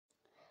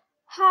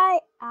Hi,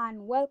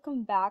 and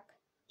welcome back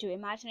to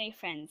Imaginary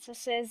Friends.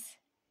 This is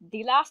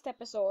the last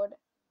episode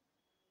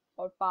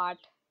or part,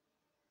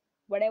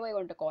 whatever you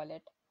want to call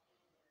it.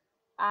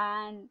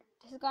 And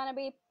this is gonna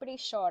be pretty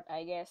short,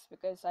 I guess,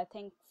 because I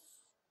think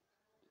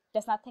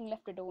there's nothing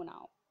left to do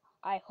now.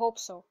 I hope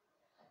so.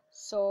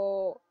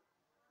 So,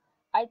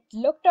 I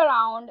looked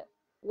around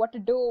what to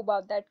do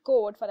about that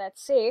code for that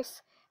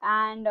safe,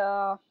 and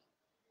I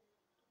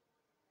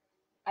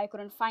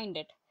couldn't find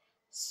it.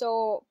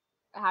 So,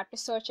 I had to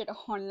search it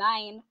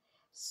online.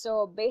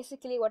 So,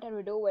 basically, what I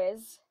would do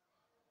is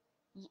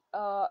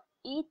uh,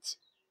 each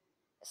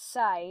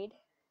side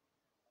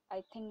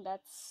I think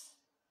that's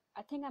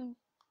I think I'm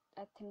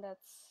I think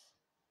that's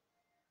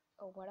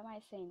oh, what am I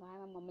saying? Why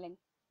am I mumbling?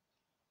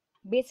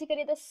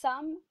 Basically the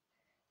sum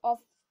of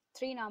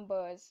three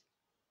numbers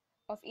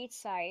of each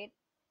side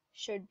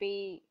should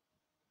be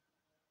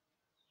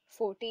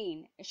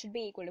 14. It should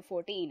be equal to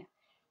 14.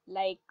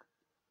 Like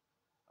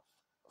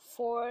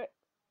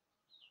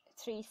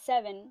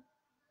 437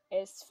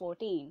 is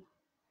 14.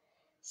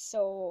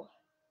 So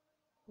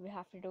we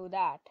have to do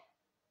that.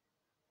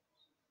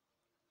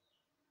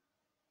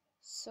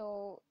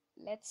 So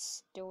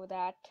let's do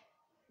that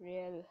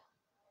real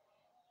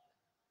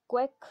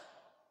quick.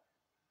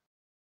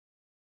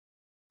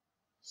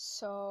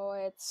 So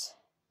it's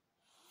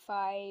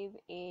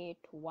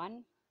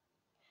 581.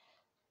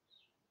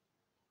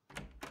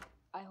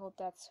 I hope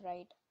that's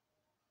right.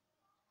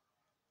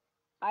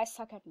 I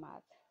suck at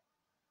math.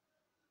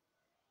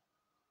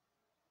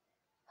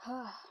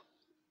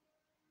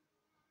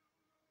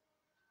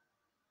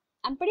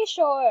 I'm pretty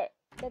sure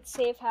that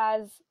safe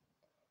has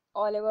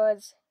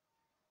Oliver's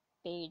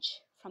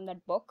page from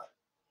that book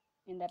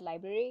in that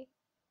library.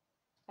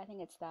 I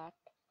think it's that.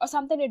 Or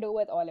something to do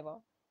with Oliver.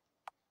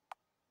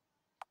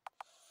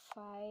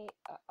 Five,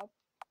 up,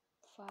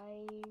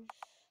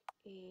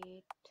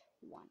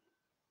 581.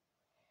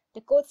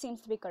 The code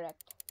seems to be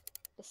correct.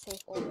 The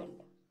safe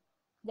opened.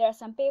 There are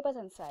some papers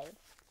inside.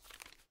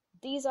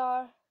 These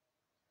are.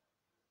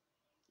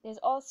 There's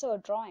also a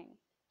drawing.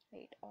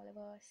 Wait,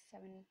 Oliver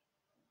 7.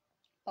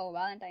 Oh,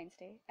 Valentine's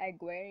Day.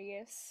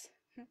 Aquarius.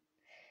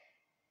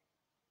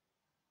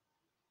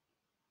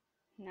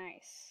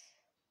 Nice.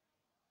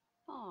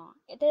 Oh,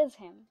 it is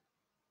him.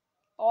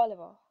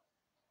 Oliver.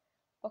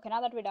 Okay, now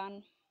that we're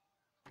done,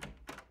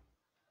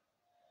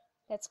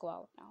 let's go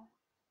out now.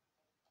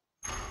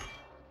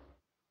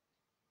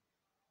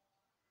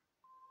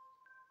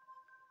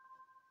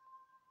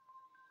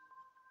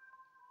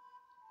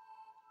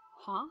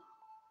 Huh?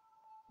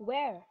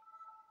 Where?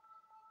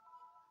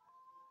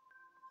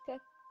 C-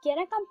 can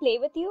I come play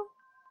with you?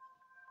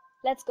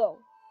 Let's go.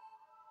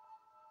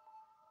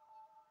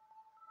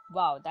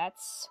 Wow,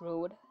 that's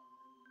rude.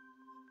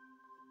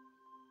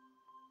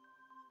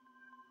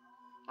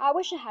 I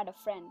wish I had a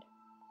friend.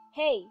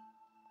 Hey,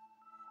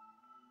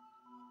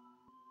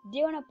 do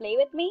you wanna play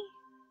with me?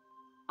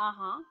 Uh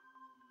huh.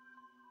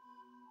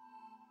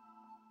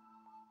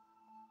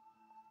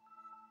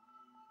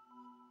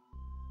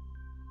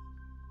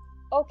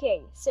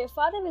 Okay, so your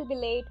father will be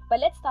late, but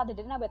let's start the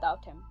dinner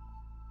without him.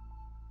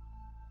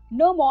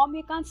 No, mom,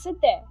 you can't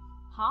sit there.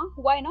 Huh?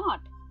 Why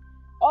not?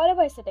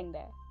 Oliver is sitting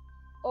there.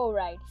 Oh,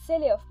 right,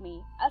 silly of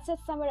me. I'll sit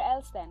somewhere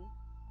else then.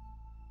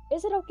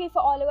 Is it okay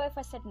for Oliver if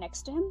I sit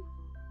next to him?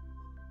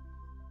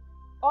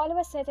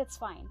 Oliver says it's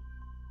fine.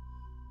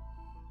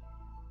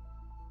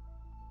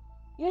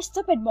 You're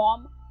stupid,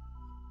 mom.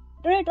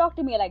 Don't you talk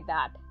to me like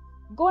that.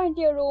 Go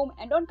into your room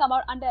and don't come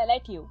out until I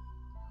let you.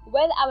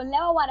 Well, I will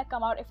never want to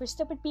come out if you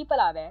stupid people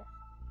are there.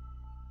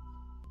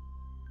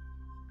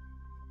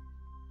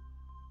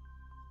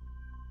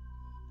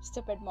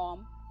 Stupid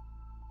mom.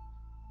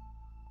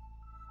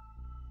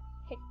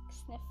 Hick,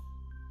 sniff.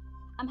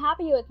 I'm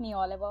happy you're with me,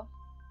 Oliver.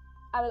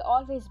 I will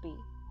always be.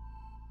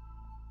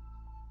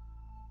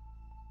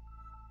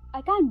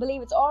 I can't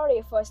believe it's already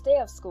your first day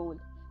of school.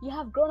 You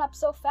have grown up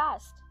so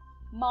fast.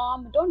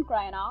 Mom, don't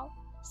cry now.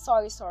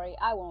 Sorry,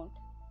 I won't.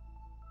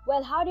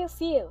 Well, how do you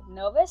feel?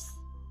 Nervous?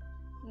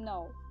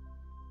 No.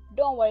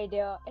 Don't worry,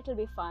 dear. It'll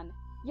be fun.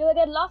 You'll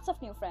get lots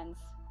of new friends.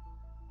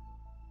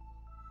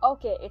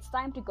 Okay, it's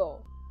time to go.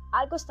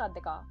 I'll go start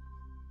the car.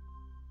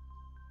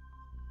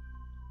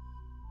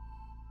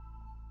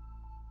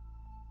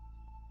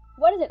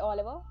 What is it,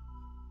 Oliver?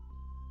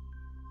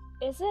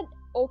 Is it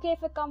okay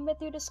if I come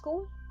with you to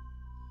school?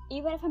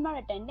 Even if I'm not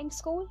attending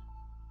school?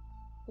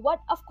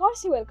 What? Of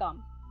course you will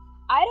come.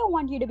 I don't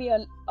want you to be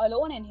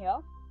alone in here.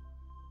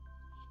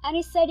 And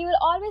he said you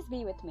will always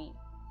be with me.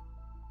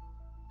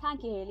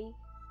 Thank you, Hailey.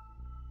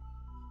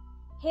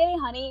 Hailey,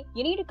 honey,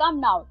 you need to come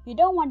now. You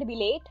don't want to be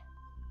late.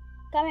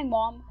 Coming,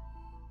 Mom.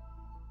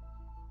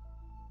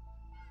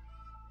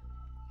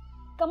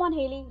 Come on,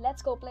 Hailey,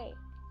 let's go play.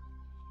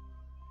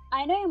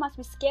 I know you must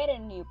be scared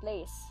in a new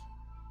place.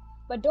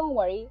 But don't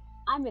worry,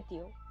 I'm with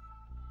you.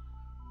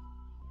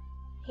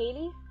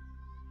 Hailey?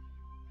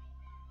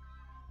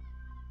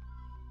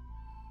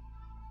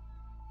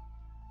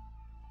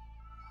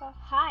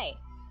 Hi.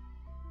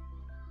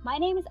 My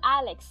name is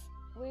Alex.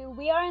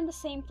 We are in the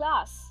same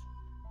class.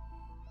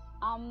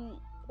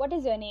 What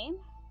is your name?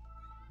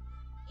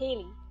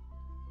 Hailey.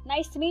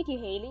 Nice to meet you,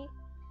 Hailey.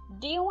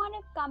 Do you want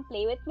to come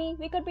play with me?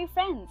 We could be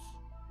friends.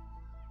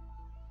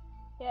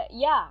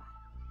 Yeah.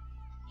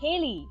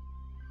 Hailey.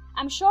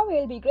 I'm sure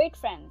we'll be great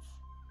friends.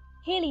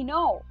 Hailey,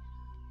 no.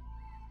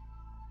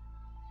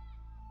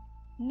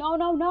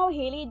 No,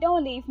 Hailey,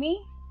 don't leave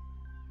me.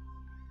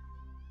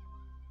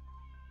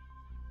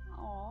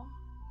 Oh,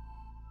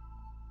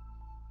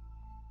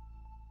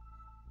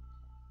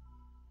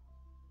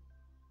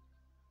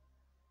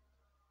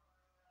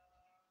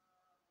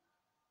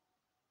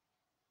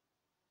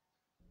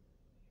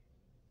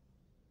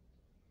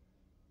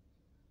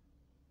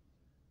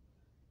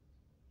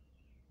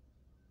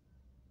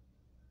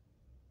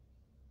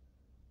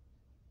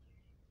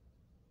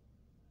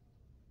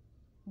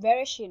 where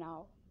is she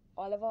now,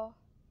 Oliver?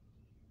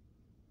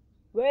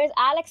 Where is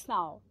Alex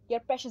now, your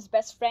precious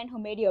best friend who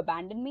made you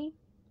abandon me?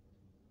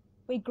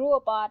 We grew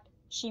apart,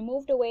 she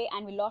moved away,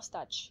 and we lost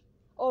touch.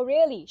 Oh,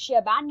 really? She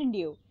abandoned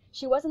you?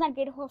 She wasn't that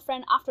great of a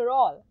friend after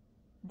all?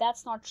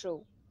 That's not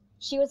true.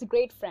 She was a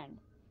great friend.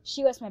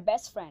 She was my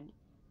best friend.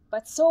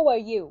 But so were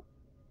you.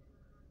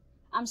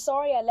 I'm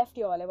sorry I left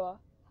you, Oliver.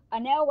 I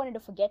never wanted to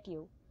forget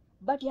you.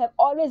 But you have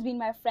always been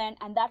my friend,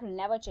 and that will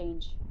never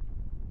change.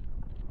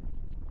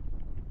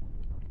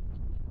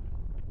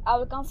 I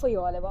will come for you,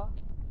 Oliver.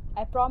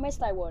 I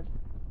promised I would.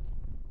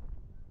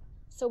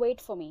 So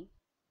wait for me.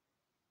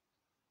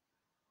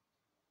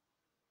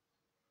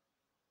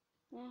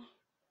 Eh,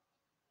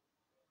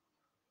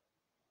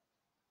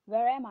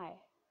 where am I?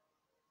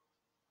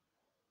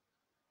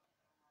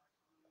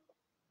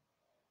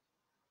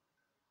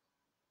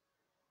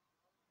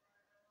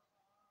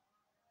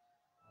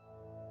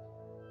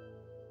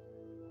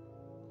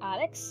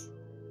 Alex?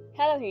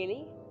 Hello,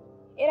 Hailey.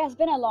 It has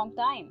been a long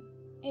time.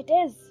 It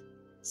is.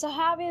 So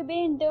how have you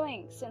been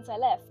doing since I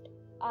left?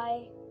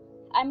 I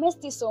I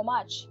missed you so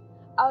much.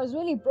 I was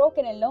really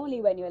broken and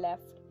lonely when you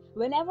left.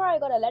 Whenever I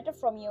got a letter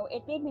from you,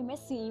 it made me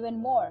miss you even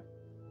more.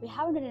 We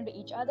haven't written to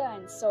each other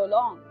in so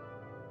long.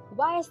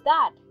 Why is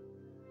that?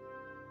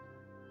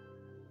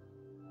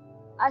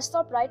 I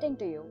stopped writing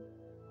to you.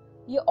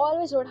 You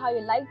always wrote how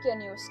you liked your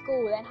new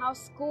school and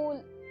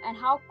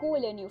how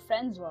cool your new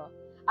friends were.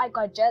 I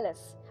got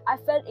jealous. I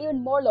felt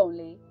even more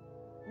lonely.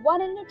 Why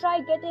didn't you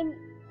try getting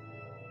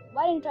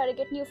Why didn't you try to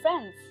get new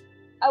friends?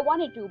 I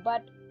wanted to,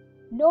 but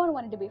no one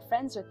wanted to be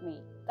friends with me.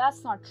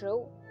 That's not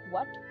true.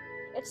 What?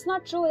 It's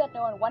not true that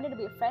no one wanted to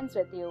be friends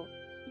with you.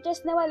 You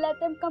just never let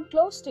them come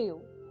close to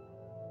you.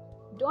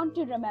 Don't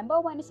you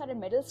remember when you started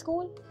middle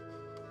school?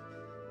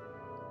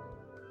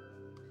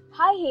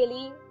 Hi,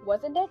 Hailey,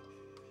 wasn't it?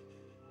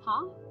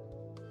 Huh?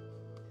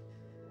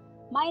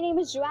 My name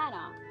is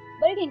Joanna,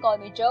 but you can call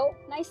me Joe.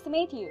 Nice to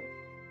meet you.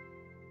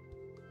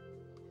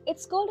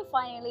 It's cool to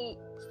finally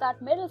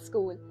start middle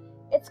school.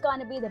 It's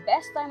gonna be the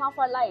best time of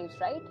our lives,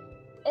 right?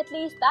 At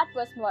least that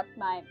was what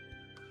my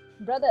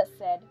brother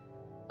said.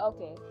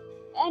 Okay.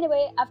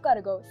 Anyway, I've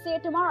gotta go. See you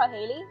tomorrow,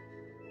 Hailey.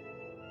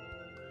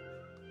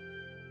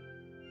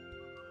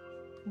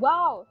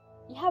 Wow,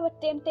 you have a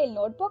Tim Tail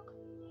notebook?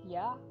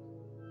 Yeah.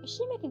 Is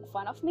she making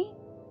fun of me?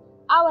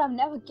 I would have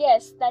never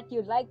guessed that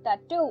you like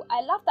that too.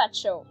 I love that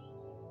show.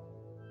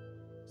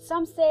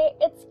 Some say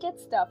it's kid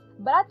stuff,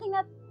 but I think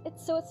that it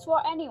suits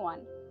for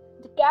anyone.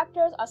 The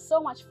characters are so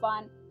much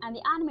fun and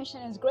the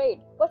animation is great.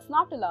 What's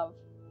not to love?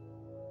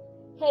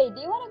 Hey,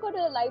 do you want to go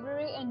to the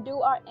library and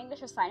do our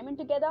English assignment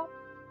together?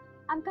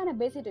 I'm kinda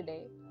busy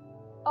today.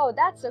 Oh,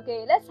 that's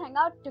okay. Let's hang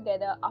out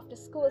together after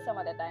school some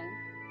other time.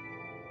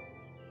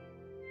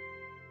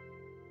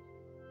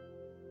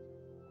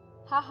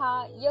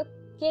 Haha, you're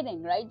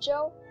kidding, right,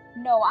 Joe?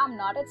 No, I'm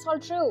not. It's all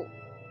true.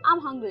 I'm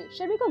hungry.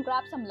 Should we go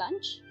grab some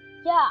lunch?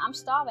 Yeah, I'm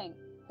starving.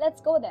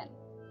 Let's go then.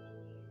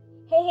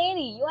 Hey,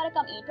 Hailey, you wanna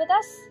come eat with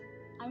us?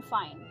 I'm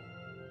fine.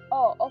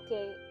 Oh,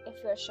 okay,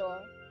 if you're sure.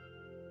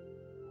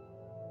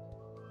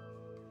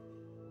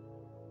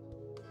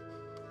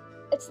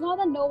 It's not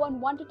that no one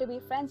wanted to be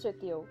friends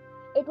with you.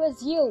 It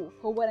was you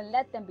who wouldn't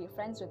let them be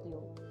friends with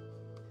you.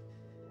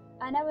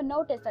 I never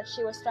noticed that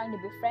she was trying to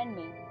befriend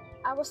me.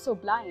 I was so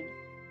blind.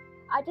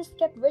 I just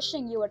kept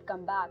wishing you would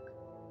come back.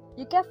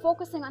 You kept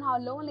focusing on how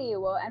lonely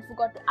you were and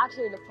forgot to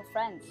actually look for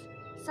friends.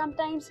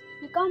 Sometimes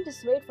you can't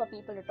just wait for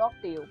people to talk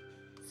to you.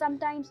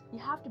 Sometimes you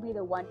have to be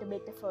the one to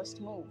make the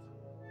first move.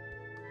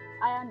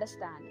 I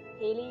understand,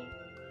 Hailey.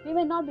 We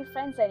may not be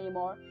friends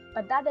anymore,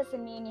 but that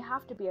doesn't mean you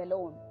have to be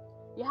alone.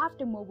 You have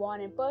to move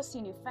on and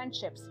pursue new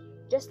friendships,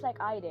 just like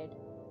I did.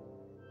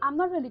 I'm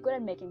not really good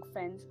at making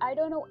friends. I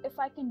don't know if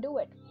I can do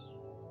it.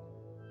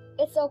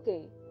 It's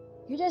okay.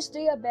 You just do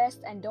your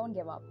best and don't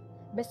give up.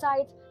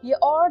 Besides, you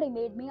already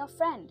made me a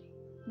friend.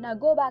 Now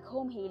go back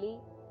home, Hailey.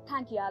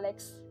 Thank you,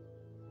 Alex.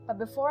 But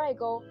before I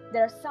go,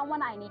 there's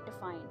someone I need to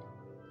find.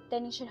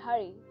 Then you should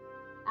hurry.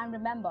 And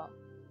remember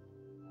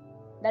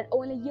that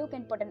only you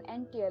can put an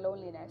end to your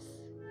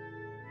loneliness.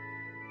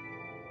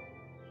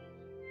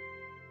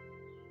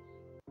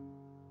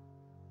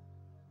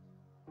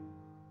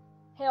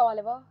 Hey,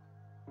 Oliver.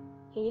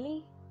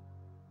 Hailey?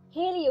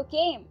 Hailey, you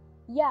came!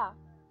 Yeah,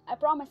 I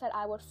promised that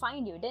I would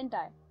find you, didn't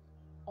I?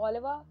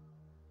 Oliver,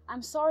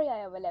 I'm sorry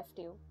I ever left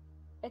you.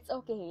 It's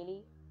okay,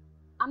 Hailey.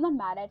 I'm not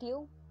mad at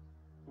you.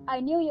 I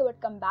knew you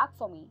would come back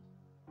for me.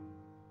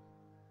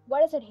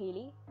 What is it,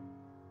 Hailey?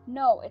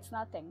 No, it's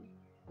nothing.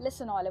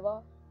 Listen,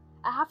 Oliver,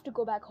 I have to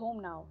go back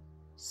home now,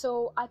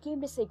 so I came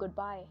to say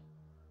goodbye.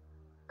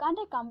 Can't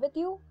I come with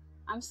you?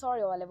 I'm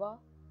sorry, Oliver,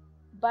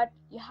 but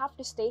you have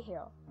to stay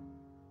here.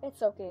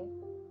 It's okay.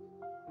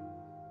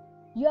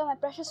 You are my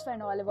precious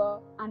friend, Oliver,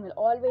 and will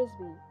always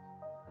be.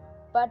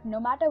 But no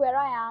matter where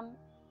I am,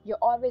 you're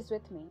always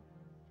with me,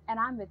 and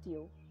I'm with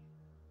you.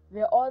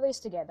 We're always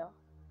together.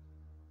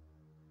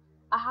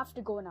 I have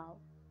to go now,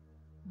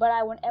 but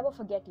I won't ever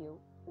forget you.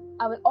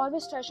 I will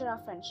always treasure our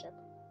friendship.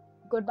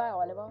 Goodbye,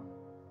 Oliver.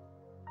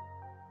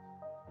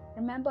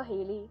 Remember,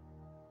 Hailey,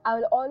 I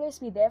will always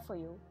be there for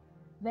you.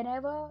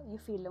 Whenever you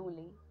feel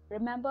lonely,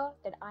 remember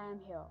that I am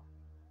here.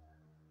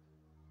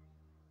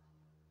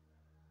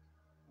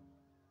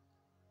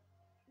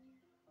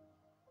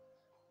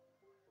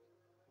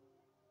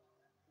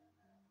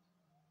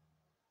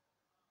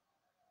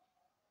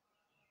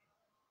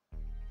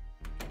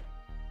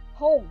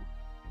 Home.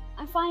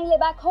 I'm finally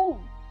back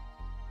home.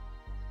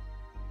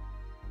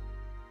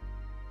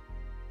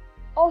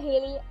 Oh,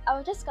 Hailey, I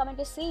was just coming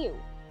to see you.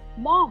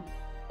 Mom,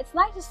 it's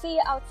nice to see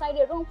you outside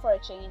your room for a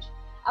change.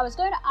 I was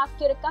going to ask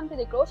you to come to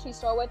the grocery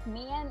store with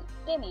me and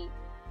Timmy.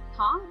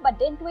 Huh? But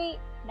didn't we?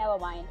 Never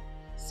mind.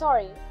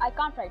 Sorry, I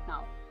can't right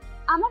now.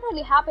 I'm not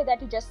really happy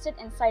that you just sit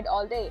inside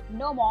all day.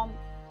 No, Mom.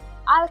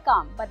 I'll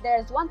come, but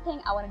there's one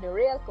thing I want to do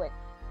real quick.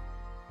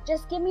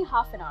 Just give me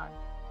half an hour.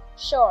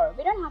 Sure,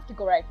 we don't have to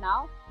go right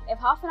now. If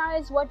half an hour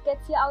is what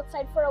gets you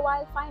outside for a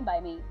while, fine by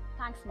me.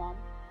 Thanks, Mom.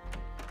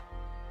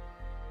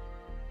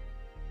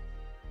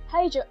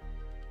 Hi,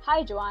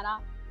 Joanna.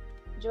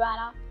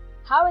 Joanna,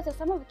 how was the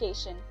summer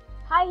vacation?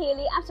 Hi,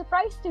 Hailey. I'm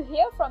surprised to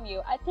hear from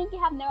you. I think you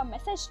have never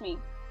messaged me.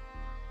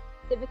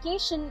 The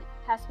vacation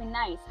has been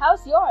nice.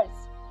 How's yours?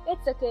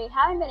 It's okay.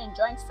 Haven't been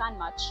enjoying sun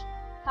much.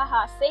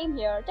 Haha, same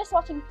here. Just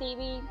watching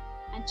TV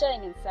and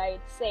chilling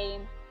inside.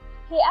 Same.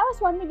 Hey, I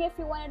was wondering if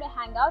you wanted to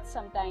hang out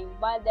sometime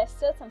while there's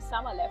still some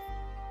summer left.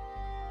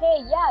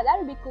 Hey, yeah, that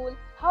would be cool.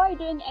 How are you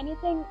doing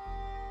anything?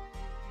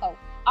 Oh,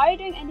 are you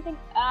doing anything?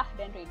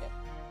 Didn't read it.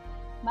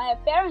 My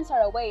parents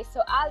are away,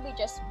 so I'll be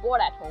just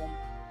bored at home.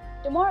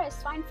 Tomorrow is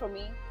fine for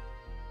me.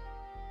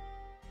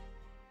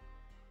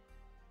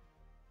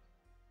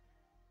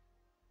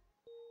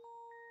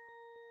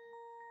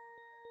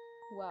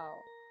 Wow.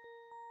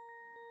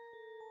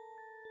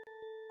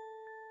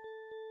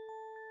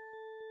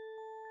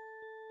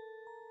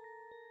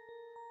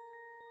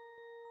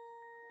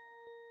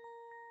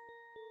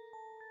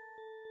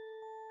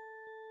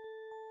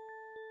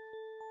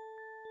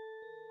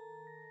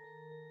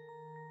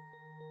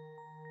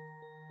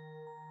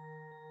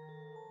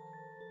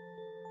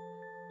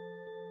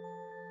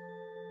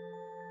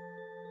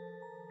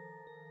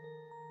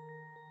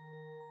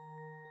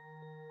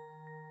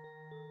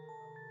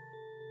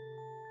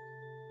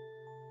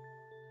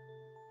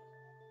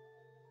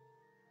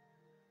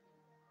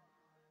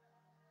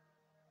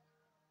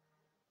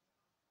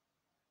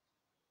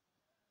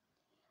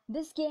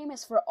 This game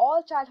is for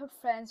all childhood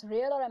friends,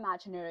 real or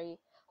imaginary,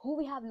 who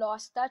we have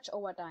lost touch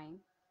over time.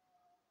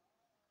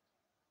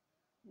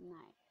 Nice.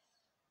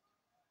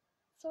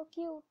 So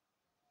cute.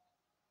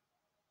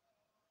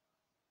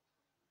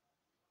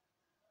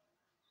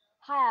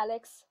 Hi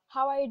Alex,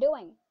 how are you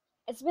doing?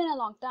 It's been a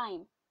long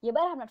time. You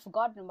bet I've not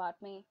forgotten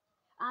about me.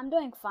 I'm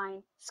doing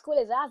fine. School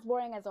is as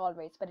boring as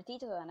always, but the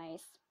teachers are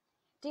nice.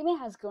 Timmy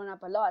has grown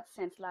up a lot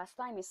since last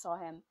time we saw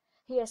him.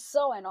 He is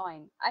so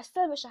annoying. I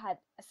still wish I had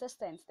a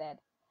sister instead.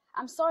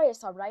 I'm sorry I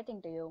stopped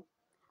writing to you.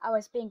 I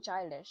was being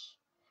childish.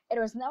 It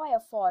was never your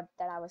fault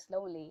that I was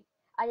lonely.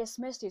 I just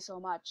missed you so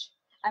much.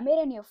 I made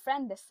a new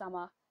friend this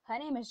summer. Her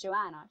name is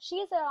Joanna. She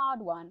is an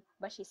odd one,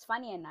 but she's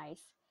funny and nice.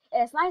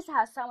 It is nice to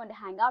have someone to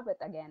hang out with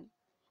again.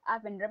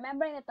 I've been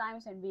remembering the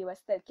times when we were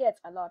still kids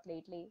a lot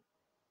lately.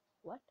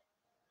 What?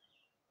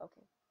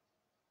 Okay.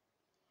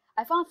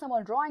 I found some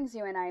old drawings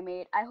you and I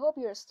made. I hope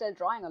you're still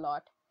drawing a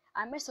lot.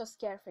 I miss those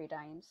carefree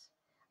times.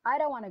 I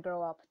don't want to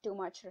grow up, too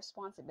much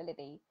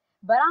responsibility.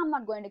 But I'm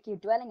not going to keep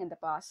dwelling in the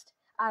past.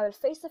 I will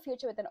face the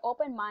future with an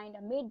open mind,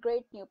 meet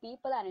great new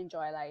people, and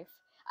enjoy life.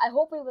 I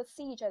hope we will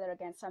see each other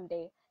again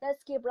someday.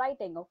 Let's keep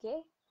writing,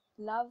 okay?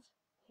 Love,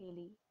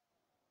 Hailey.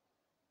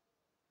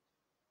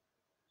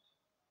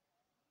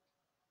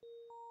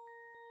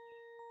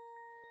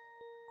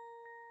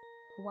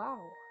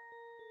 Wow.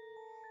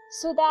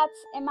 So that's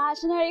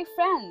imaginary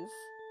friends.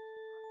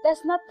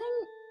 There's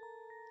nothing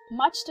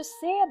much to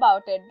say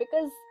about it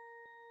because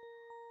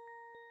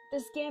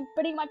this game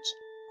pretty much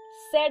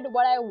said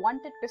what I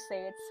wanted to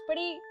say. It's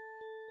pretty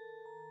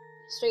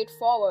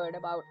straightforward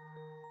about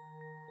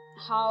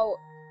how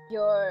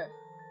you're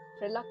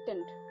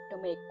reluctant to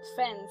make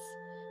friends,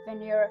 when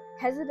you're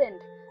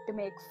hesitant to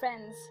make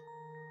friends,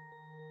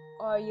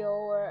 or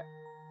you're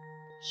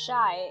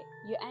shy,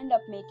 you end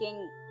up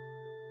making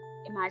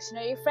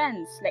imaginary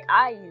friends. Like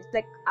I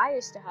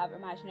used to have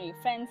imaginary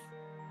friends.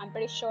 I'm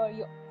pretty sure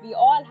we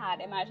all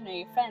had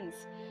imaginary friends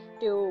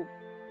to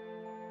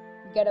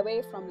get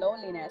away from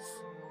loneliness.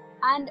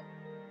 And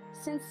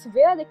since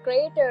we're the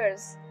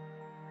creators,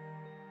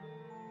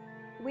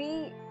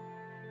 we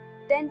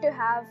tend to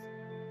have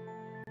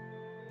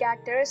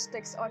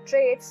characteristics or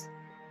traits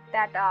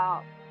that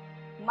are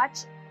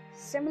much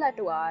similar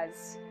to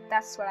ours.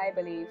 That's what I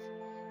believe.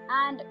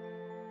 And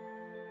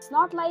it's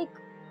not like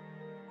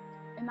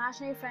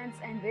imaginary friends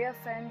and real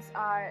friends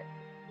are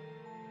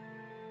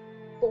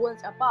poles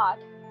apart.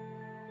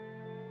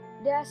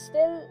 They are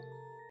still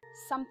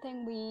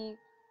something we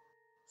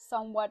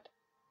somewhat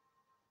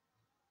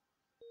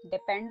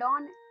depend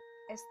on.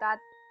 Is that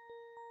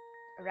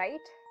right?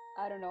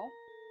 I don't know.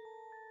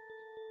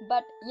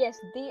 But yes,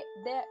 they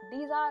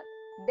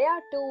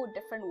are two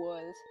different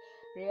worlds,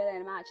 real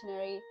and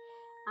imaginary.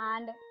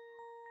 And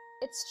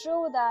it's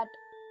true that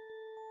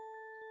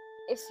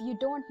if you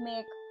don't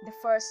make the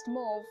first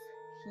move,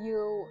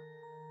 you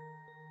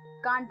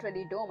can't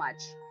really do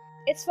much.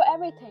 It's for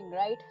everything,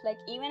 right? Like,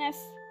 even if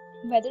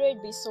whether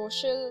it be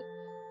social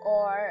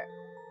or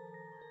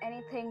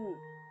anything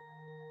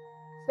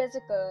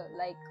physical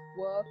like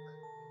work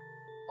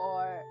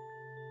or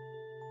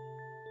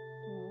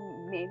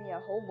maybe a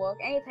homework,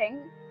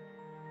 anything,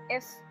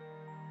 if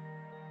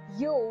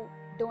you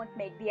don't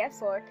make the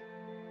effort,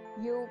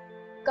 you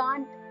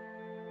can't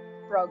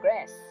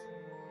progress.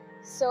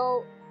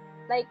 So,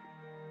 like,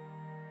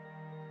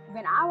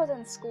 when I was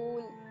in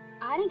school,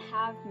 I didn't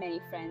have many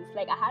friends.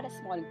 Like, I had a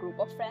small group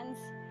of friends,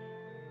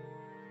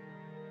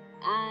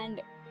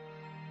 and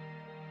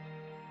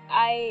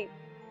I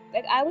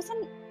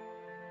wasn't,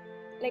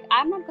 like,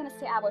 I'm not gonna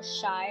say I was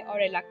shy or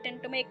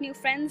reluctant to make new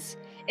friends.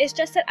 It's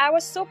just that I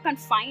was so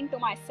confined to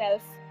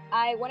myself.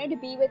 I wanted to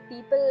be with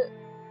people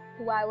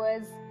who I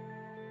was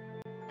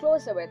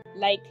closer with,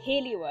 like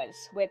Hailey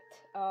was with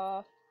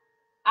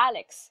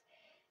Alex.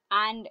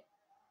 And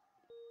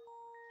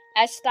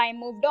as time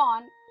moved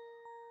on,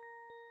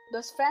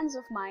 those friends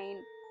of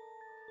mine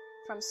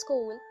from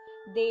school,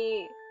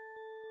 they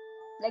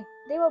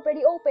they were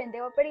pretty open. They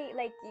were pretty,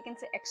 like, you can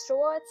say,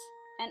 extroverts,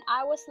 and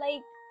I was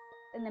like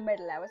in the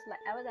middle. I was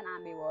an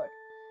ambivert.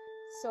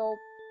 So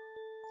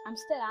I'm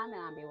still am an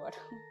ambivert.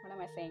 What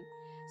am I saying?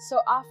 So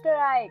after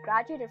I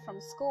graduated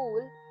from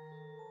school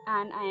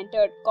and I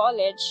entered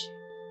college,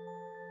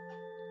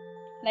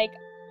 like,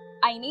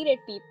 I needed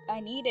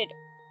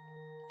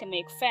to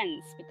make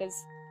friends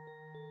because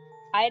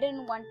I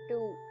didn't want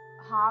to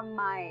harm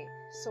my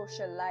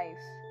social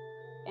life,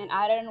 and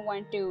I didn't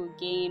want to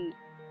gain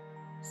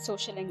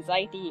social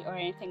anxiety or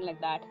anything like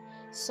that.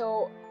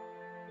 So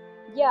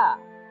yeah,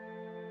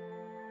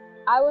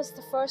 I was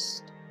the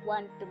first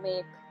one to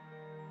make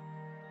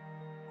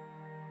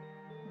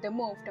the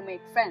move to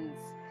make friends.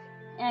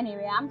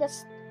 Anyway, I'm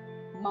just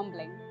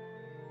mumbling.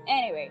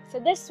 Anyway, so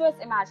this was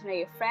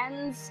Imaginary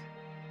Friends,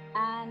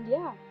 and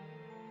yeah,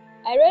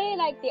 I really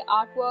like the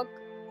artwork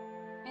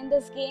in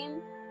this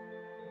game,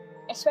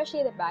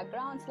 especially the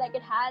backgrounds. Like,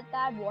 it had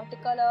that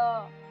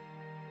watercolor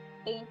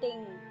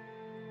painting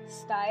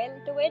style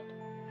to it.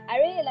 I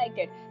really liked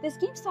it. This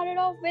game started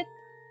off with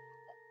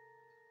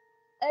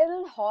a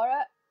little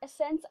horror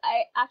sense.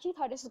 I actually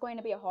thought this was going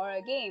to be a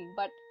horror game,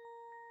 but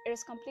it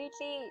was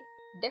completely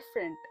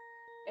different.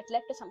 It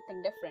led to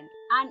something different,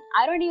 and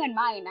I don't even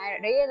mind. I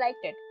really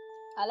liked it.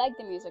 I like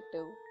the music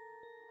too.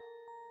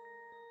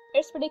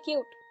 It's pretty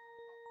cute.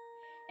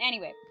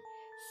 Anyway,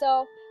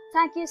 so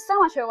thank you so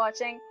much for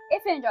watching.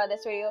 If you enjoyed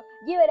this video,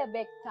 give it a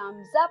big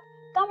thumbs up,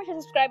 comment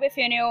and subscribe if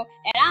you're new,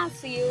 and I'll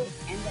see you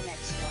in the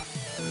next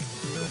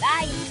one.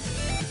 Bye!